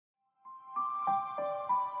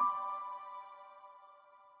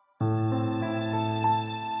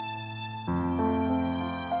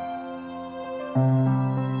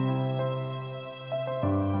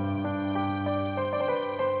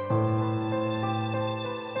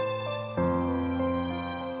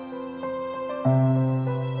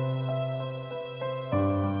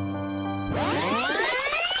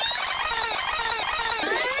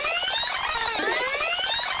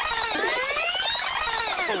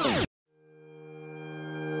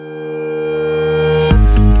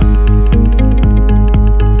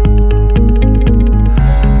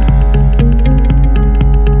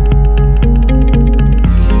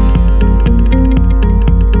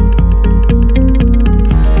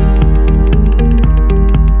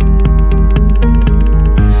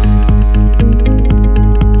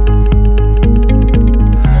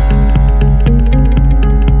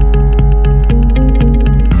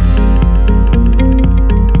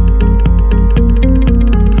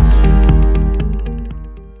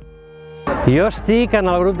Jo estic en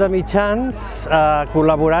el grup de mitjans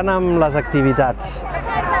col·laborant amb les activitats.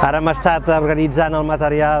 Ara hem estat organitzant el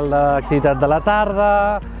material d'activitat de la tarda,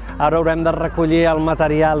 ara haurem de recollir el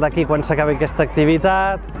material d'aquí quan s'acabi aquesta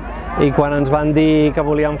activitat i quan ens van dir que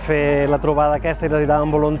volíem fer la trobada aquesta i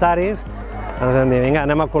necessitàvem voluntaris, ens vam dir, vinga,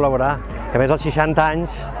 anem a col·laborar. Que a més els 60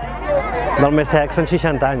 anys del més sec són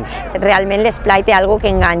 60 anys. Realment l'esplai té alguna cosa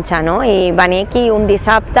que enganxa, no? I venir aquí un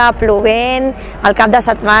dissabte plovent, al cap de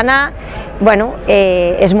setmana, bueno,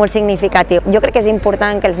 és molt significatiu. Jo crec que és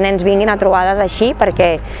important que els nens vinguin a trobades així perquè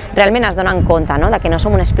realment es donen compte, no? De que no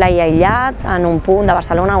som un esplai aïllat en un punt de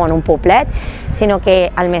Barcelona o en un poblet, sinó que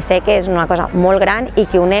el més sec és una cosa molt gran i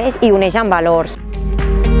que uneix i uneix amb valors.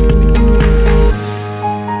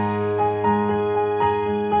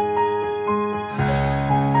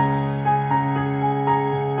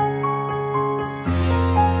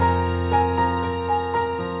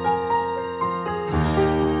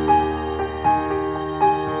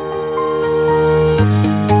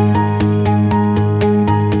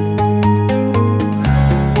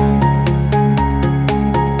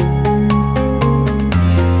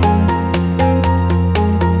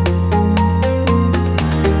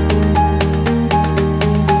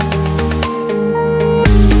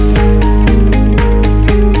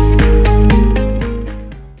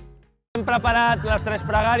 Hem preparat les 3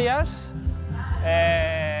 pregàries,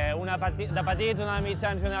 una de petits, una de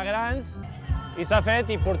mitjans i una de grans, i s'ha fet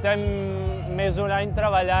i portem més d'un any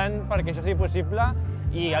treballant perquè això sigui possible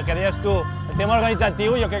i el que deies tu, el tema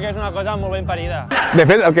organitzatiu jo crec que és una cosa molt ben parida. De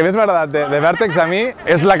fet, el que més m'ha agradat de VèRTEX a mi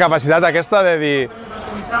és la capacitat aquesta de dir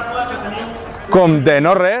com de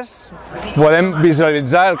no res podem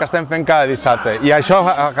visualitzar el que estem fent cada dissabte i això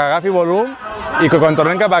que agafi volum i que quan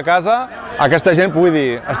tornem cap a casa aquesta gent pugui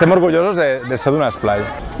dir estem orgullosos de ser d'un esplai.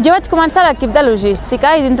 Jo vaig començar a l'equip de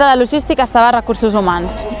logística i dintre de logística estava recursos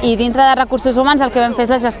humans. I dintre de recursos humans el que vam fer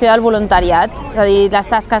és la gestió del voluntariat, és a dir,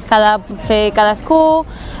 les tasques que ha de fer cadascú,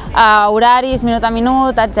 horaris, minut a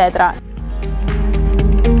minut, etc.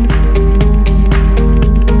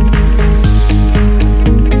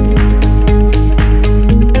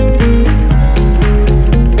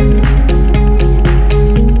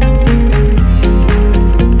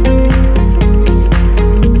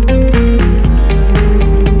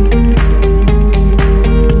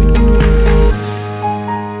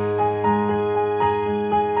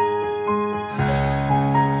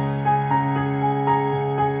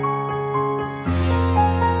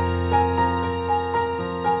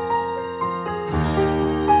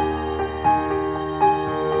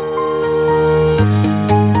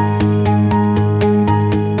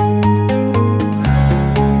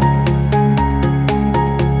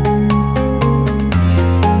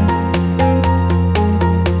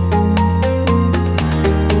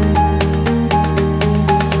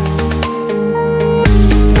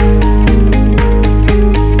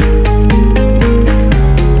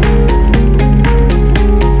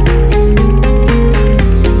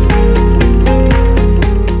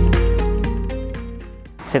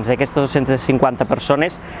 Sense aquestes 250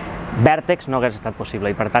 persones, VèRTEX no hagués estat possible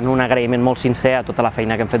i, per tant, un agraïment molt sincer a tota la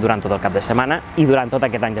feina que hem fet durant tot el cap de setmana i durant tot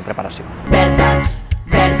aquest any de preparació. VèRTEX,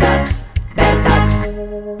 VèRTEX,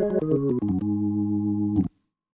 VèRTEX.